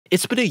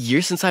It's been a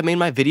year since I made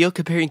my video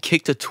comparing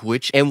Kick to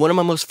Twitch, and one of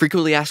my most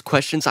frequently asked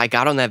questions I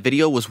got on that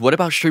video was, what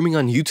about streaming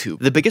on YouTube?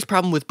 The biggest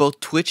problem with both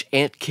Twitch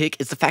and Kick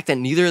is the fact that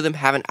neither of them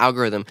have an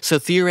algorithm, so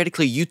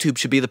theoretically YouTube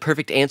should be the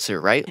perfect answer,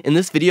 right? In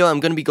this video, I'm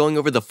going to be going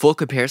over the full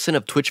comparison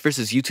of Twitch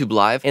versus YouTube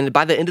Live, and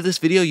by the end of this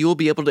video, you will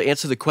be able to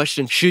answer the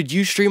question, should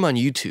you stream on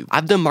YouTube?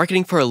 I've done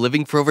marketing for a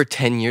living for over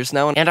 10 years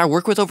now, and I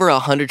work with over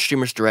 100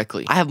 streamers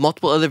directly. I have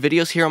multiple other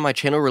videos here on my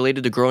channel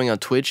related to growing on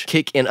Twitch,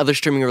 Kick, and other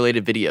streaming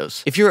related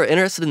videos. If you are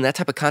interested in that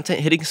type of content,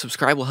 hitting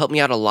subscribe will help me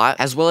out a lot,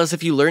 as well as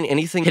if you learn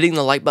anything, hitting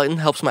the like button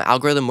helps my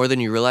algorithm more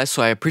than you realize,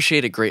 so I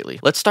appreciate it greatly.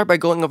 Let's start by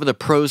going over the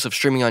pros of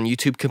streaming on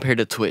YouTube compared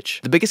to Twitch.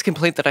 The biggest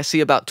complaint that I see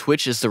about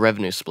Twitch is the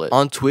revenue split.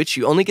 On Twitch,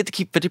 you only get to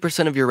keep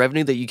 50% of your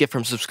revenue that you get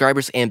from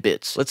subscribers and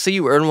bits. Let's say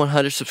you earn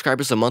 100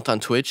 subscribers a month on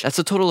Twitch, that's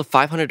a total of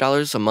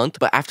 $500 a month,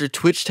 but after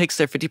Twitch takes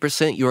their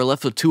 50%, you are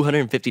left with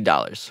 $250.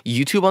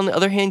 YouTube, on the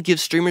other hand,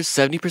 gives streamers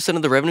 70%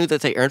 of the revenue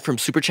that they earn from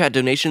super chat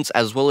donations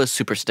as well as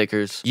super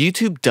stickers.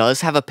 YouTube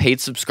does have a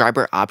paid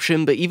subscriber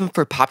option, but even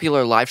for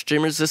popular live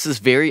streamers, this is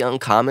very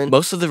uncommon.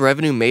 Most of the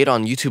revenue made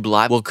on YouTube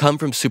Live will come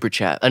from super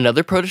chat.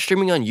 Another pro to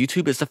streaming on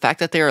YouTube is the fact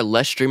that there are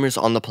less streamers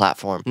on the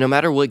platform. No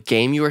matter what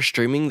game you are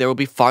streaming, there will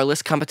be far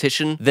less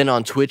competition than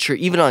on Twitch or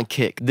even on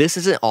Kick. This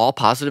isn't all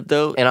positive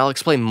though, and I'll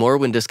explain more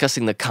when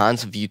discussing the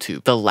cons of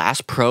YouTube. The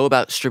last pro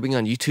about streaming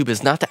on YouTube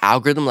is not the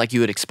algorithm like you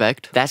would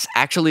expect. That's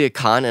actually a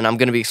con, and I'm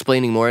going to be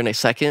explaining more in a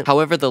second.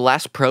 However, the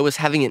last pro is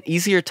having an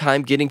easier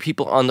time getting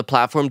people on the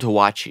platform to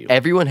watch you.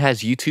 Everyone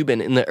has YouTube,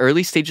 and in the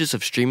early stages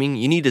of streaming,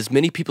 you need as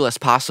many people as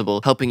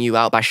possible helping you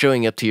out by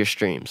showing up to your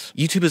streams.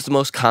 YouTube is the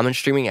most common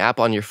streaming app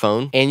on your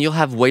phone, and you'll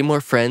have way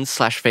more friends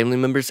 / family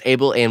members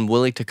able and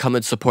willing to come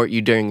and support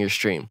you during your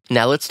stream.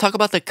 Now let's talk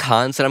about the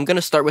cons, and I'm going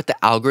to start with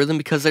the algorithm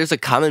because there's a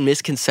common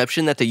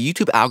misconception that the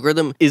YouTube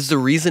algorithm is the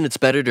reason it's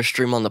better to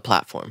stream on the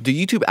platform.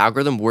 The YouTube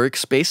algorithm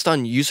works based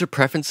on user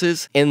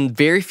preferences, and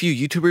very few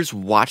YouTubers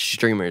watch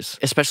streamers,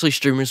 especially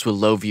streamers with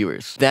low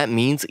viewers. That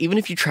means even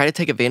if you try to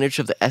take advantage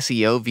of the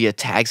SEO via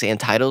tags and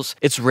titles,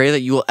 it's rare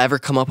that you will ever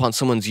come up on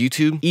someone's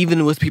YouTube,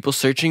 even with people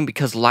searching,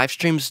 because live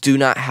streams do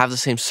not have the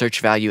same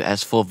search value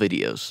as full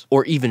videos,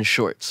 or even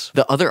shorts.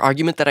 The other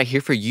argument that I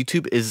hear for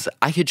YouTube is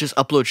I could just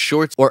upload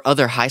shorts or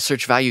other high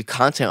search value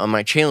content on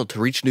my channel to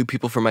reach new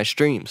people for my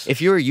streams.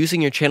 If you are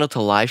using your channel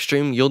to live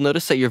stream, you'll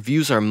notice that your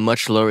views are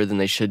much lower than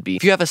they should be.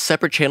 If you have a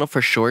separate channel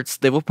for shorts,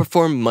 they will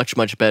perform much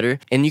better,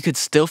 and you could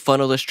still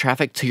funnel this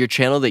traffic to your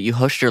channel that you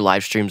host your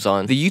live streams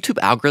on. The YouTube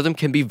algorithm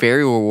can be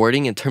very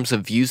rewarding in terms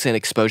of views and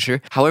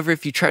exposure. However,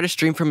 if you try to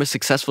stream from a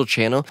successful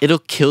channel, it'll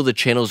kill the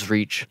channel's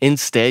reach.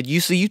 Instead,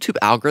 use the YouTube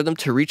algorithm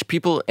to reach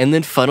people and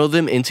then funnel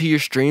them into your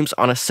streams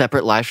on a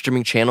separate live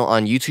streaming channel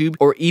on YouTube,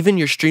 or even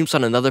your streams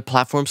on another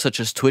platform such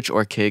as Twitch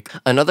or Kick.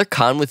 Another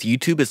con with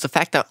YouTube is the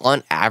fact that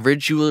on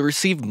average, you will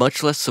receive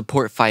much less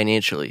support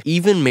financially.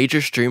 Even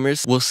major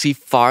streamers will see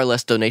far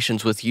less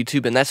donations with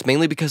YouTube, and that's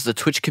mainly because the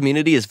Twitch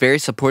community is very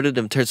supportive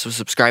in terms of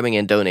subscribing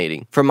and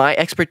donating. From my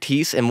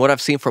expertise and what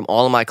I've seen from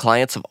all of my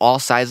clients of all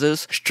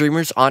sizes,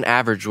 streamers on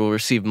average will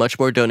receive much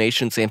more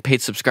donations and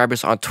paid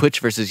subscribers on Twitch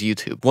versus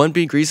YouTube. One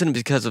big reason is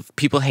because of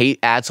people hate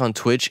ads on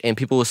Twitch, and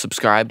people will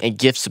subscribe and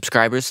gift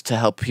subscribers to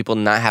help people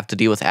not have to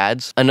deal with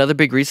ads. Another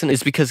big reason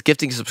is because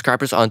gifting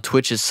subscribers on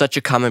Twitch is such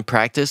a common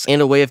practice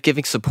and a way of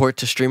giving support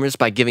to streamers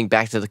by giving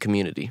back to the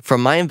community.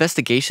 From my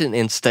investigation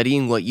and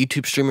studying what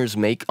YouTube streamers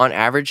make, on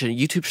average, a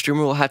YouTube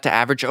streamer will have to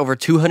average over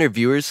 200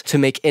 viewers to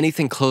make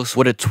anything close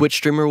what a Twitch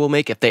streamer will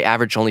make if they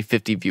average only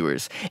 50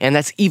 viewers, and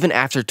that's even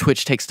after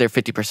Twitch takes their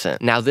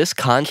 50%. Now, this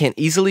con can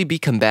easily be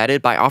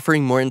combated by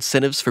offering more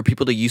incentives for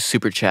people to use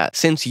super chat.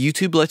 Since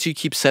YouTube lets you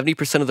keep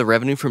 70% of the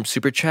revenue from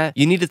super chat,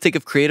 you need to think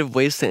of creative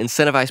ways to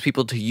incentivize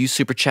people to use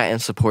super chat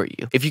and support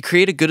you. If you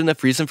create a good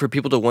enough reason for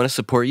people to want to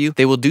support you,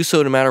 they will do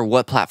so no matter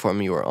what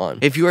platform you are on.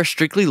 If you are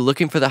strictly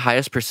looking for the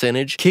highest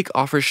percentage, Kick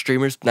offers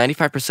streamers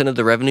 95% of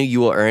the revenue you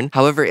will earn.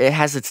 However, it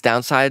has its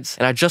downsides,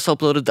 and I just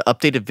uploaded the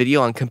updated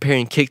video on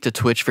comparing Kick to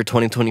Twitch for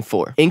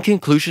 2024. In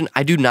conclusion,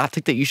 I do not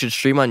think that you should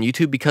stream on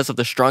YouTube because of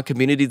the strong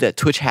community that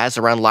Twitch has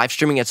around live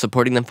streaming and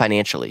supporting them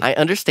financially. I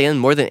understand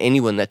more than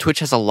anyone that Twitch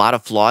has a lot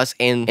of flaws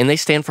and they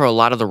stand for a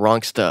lot of the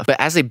wrong stuff, but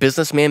as a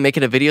businessman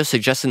making a video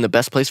suggesting the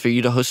best place for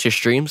you to host your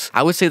streams,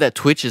 I would say that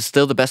Twitch is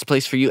still the best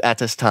place for you at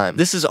this time.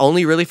 This is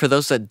only really for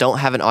those that don't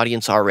have an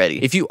audience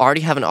already. If you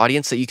already have an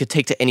audience that you could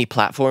take to any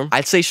platform,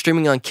 I'd say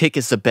streaming on Kick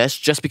is the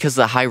best just because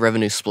of the high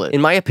revenue split.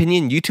 In my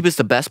opinion, YouTube is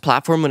the best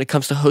platform when it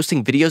comes to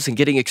hosting videos and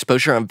getting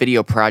exposure on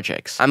video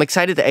projects. I'm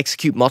excited to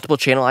execute multiple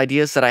channel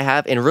ideas that I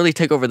have and really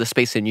take over the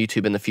space in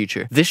YouTube in the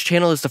future. This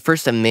channel is the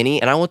first of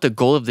many, and I want the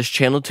goal of this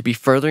channel to be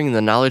furthering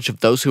the knowledge of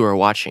those who are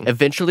watching.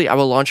 Eventually, I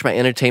will launch my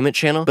entertainment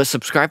channel, but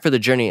subscribe for the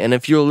journey, and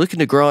if you're looking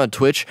to grow on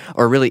Twitch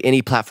or really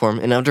any platform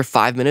in under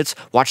 5 minutes,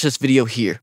 watch this video here.